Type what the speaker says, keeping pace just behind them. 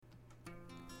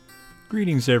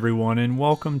Greetings, everyone, and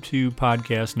welcome to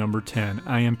podcast number 10.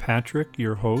 I am Patrick,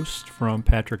 your host from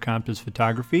Patrick Compton's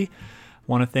Photography. I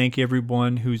want to thank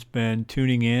everyone who's been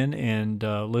tuning in and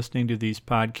listening to these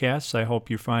podcasts. I hope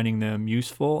you're finding them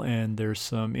useful and there's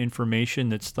some information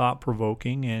that's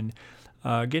thought-provoking and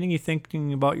getting you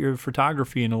thinking about your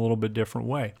photography in a little bit different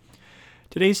way.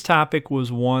 Today's topic was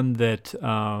one that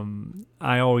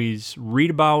I always read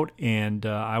about, and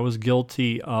I was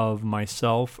guilty of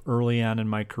myself early on in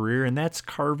my career, and that's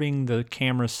carving the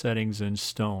camera settings in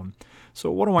stone.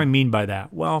 So what do I mean by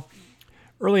that? Well,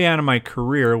 early on in my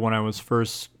career, when I was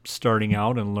first starting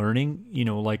out and learning,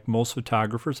 like most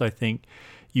photographers, I think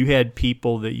you had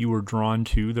people that you were drawn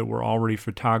to that were already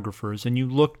photographers, and you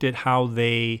looked at how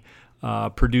they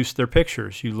produced their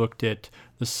pictures. You looked at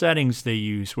the settings they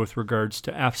use with regards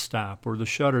to f-stop or the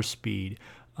shutter speed.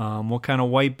 What kind of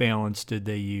white balance did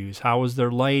they use? How was their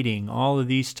lighting? All of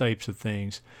these types of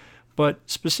things. But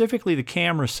specifically the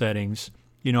camera settings,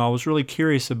 I was really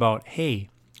curious about, hey,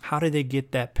 how did they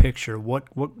get that picture?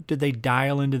 What did they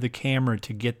dial into the camera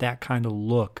to get that kind of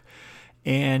look?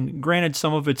 And granted,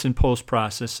 some of it's in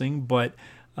post-processing, but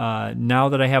now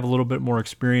that I have a little bit more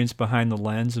experience behind the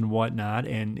lens and whatnot,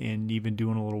 and even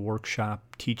doing a little workshop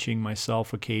teaching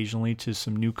myself occasionally to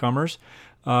some newcomers,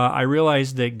 I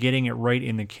realized that getting it right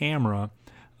in the camera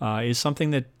is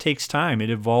something that takes time. It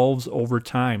evolves over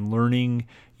time, learning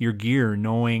your gear,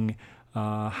 knowing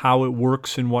how it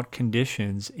works in what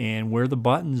conditions and where the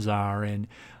buttons are and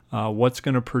what's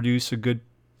going to produce a good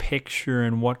picture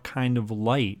and what kind of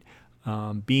light.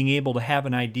 Being able to have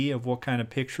an idea of what kind of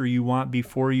picture you want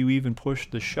before you even push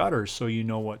the shutter so you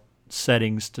know what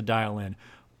settings to dial in.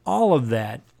 All of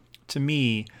that, to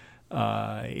me,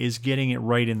 is getting it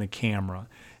right in the camera.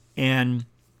 And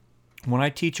when I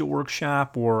teach a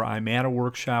workshop or I'm at a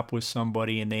workshop with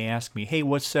somebody and they ask me, hey,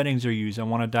 what settings are you using? I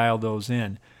want to dial those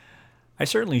in. I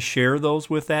certainly share those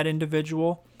with that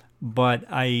individual, but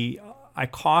I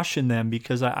caution them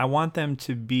because I want them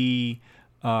to be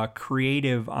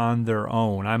creative on their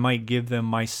own. I might give them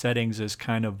my settings as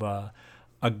kind of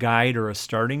a guide or a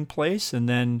starting place, and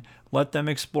then let them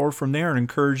explore from there and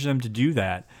encourage them to do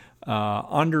that.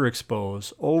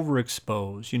 Underexpose,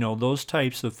 overexpose, those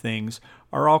types of things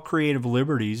are all creative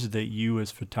liberties that you as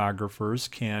photographers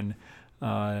can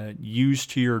use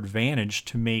to your advantage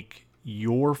to make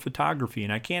your photography.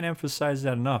 And I can't emphasize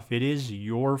that enough. It is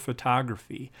your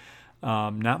photography,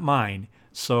 not mine.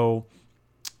 So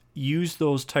use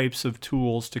those types of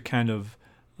tools to kind of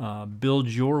build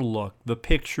your look, the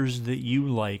pictures that you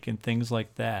like, and things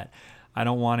like that. I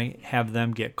don't want to have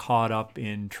them get caught up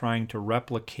in trying to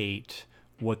replicate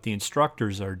what the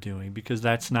instructors are doing, because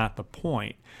that's not the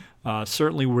point.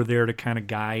 Certainly we're there to kind of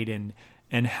guide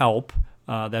and help.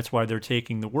 That's why they're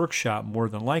taking the workshop more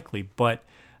than likely. But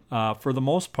for the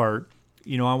most part,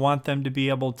 I want them to be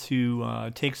able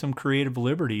to take some creative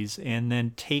liberties and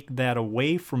then take that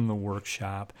away from the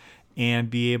workshop and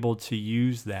be able to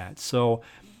use that. So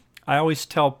I always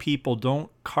tell people, don't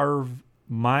carve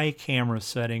my camera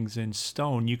settings in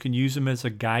stone. You can use them as a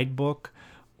guidebook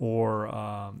or,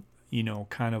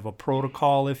 kind of a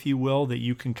protocol, if you will, that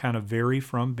you can kind of vary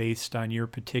from based on your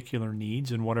particular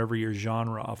needs and whatever your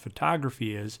genre of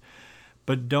photography is.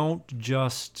 But don't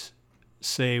just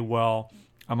say, well,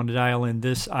 I'm going to dial in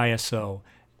this ISO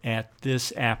at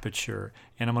this aperture,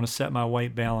 and I'm going to set my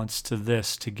white balance to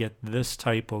this to get this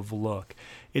type of look.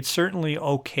 It's certainly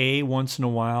okay once in a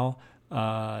while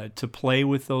to play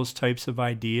with those types of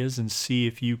ideas and see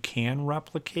if you can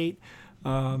replicate,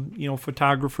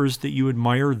 photographers that you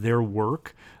admire, their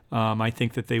work. I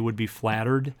think that they would be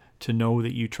flattered to know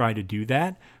that you try to do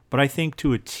that. But I think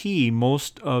to a T,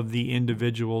 most of the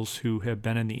individuals who have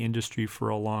been in the industry for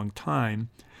a long time,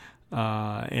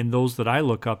 and those that I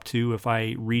look up to, if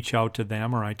I reach out to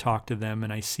them or I talk to them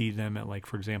and I see them at, like,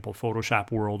 for example,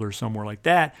 Photoshop World or somewhere like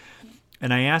that,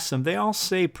 and I ask them, they all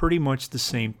say pretty much the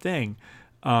same thing.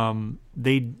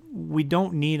 We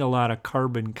don't need a lot of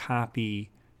carbon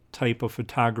copy type of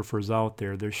photographers out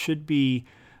there. There should be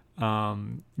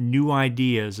new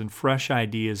ideas and fresh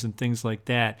ideas and things like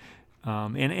that.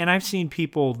 And I've seen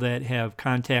people that have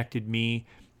contacted me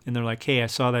and they're like, hey, I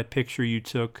saw that picture you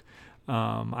took.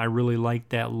 I really liked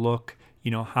that look.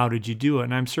 How did you do it?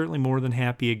 And I'm certainly more than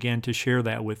happy, again, to share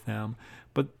that with them.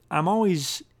 But I'm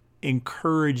always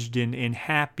encouraged and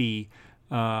happy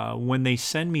when they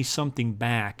send me something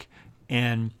back,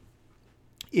 and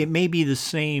it may be the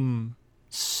same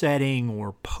setting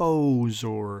or pose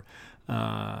or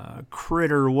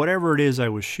critter, whatever it is I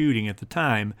was shooting at the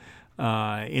time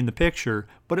in the picture,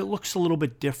 but it looks a little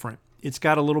bit different. it's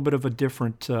got a little bit of a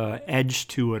different edge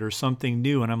to it or something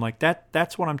new. And I'm like,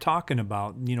 that's what I'm talking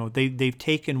about. You know, they've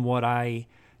taken what I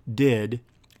did,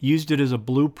 used it as a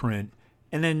blueprint,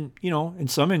 and then, you know, in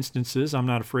some instances, I'm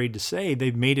not afraid to say,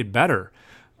 they've made it better.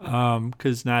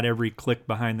 Because not every click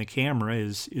behind the camera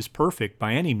is perfect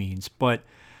by any means, but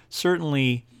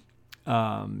certainly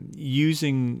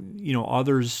using, you know,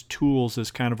 others' tools as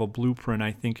kind of a blueprint,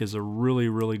 I think, is a really,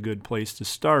 really good place to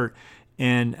start.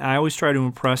 And I always try to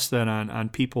impress that on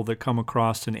people that come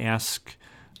across and ask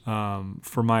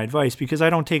for my advice, because I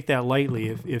don't take that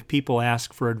lightly. If people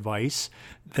ask for advice,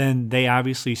 then they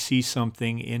obviously see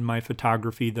something in my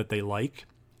photography that they like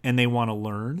and they want to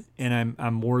learn, and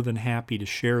I'm more than happy to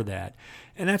share that.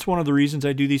 And that's one of the reasons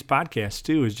I do these podcasts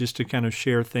too, is just to kind of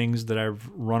share things that I've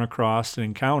run across and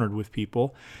encountered with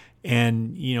people,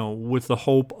 and, you know, with the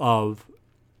hope of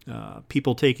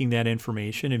people taking that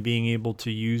information and being able to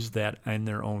use that in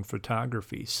their own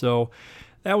photography. So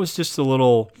that was just a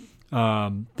little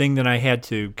thing that I had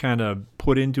to kind of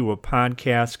put into a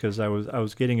podcast, because I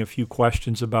was getting a few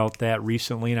questions about that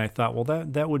recently, and I thought, well,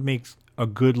 that would make a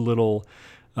good little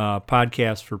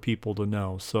podcast for people to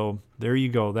know. So there you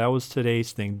go. That was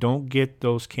today's thing. Don't get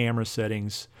those camera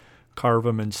settings, carve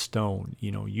them in stone.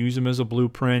 You know, use them as a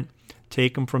blueprint.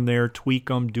 Take them from there, tweak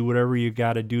them, do whatever you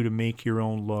got to do to make your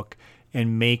own look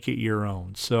and make it your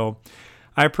own. So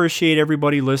I appreciate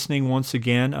everybody listening once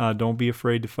again. Don't be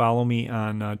afraid to follow me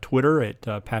on Twitter at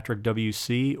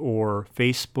PatrickWC, or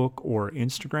Facebook or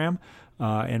Instagram.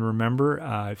 And remember,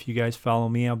 if you guys follow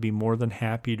me, I'll be more than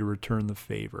happy to return the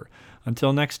favor.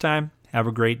 Until next time, have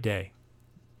a great day.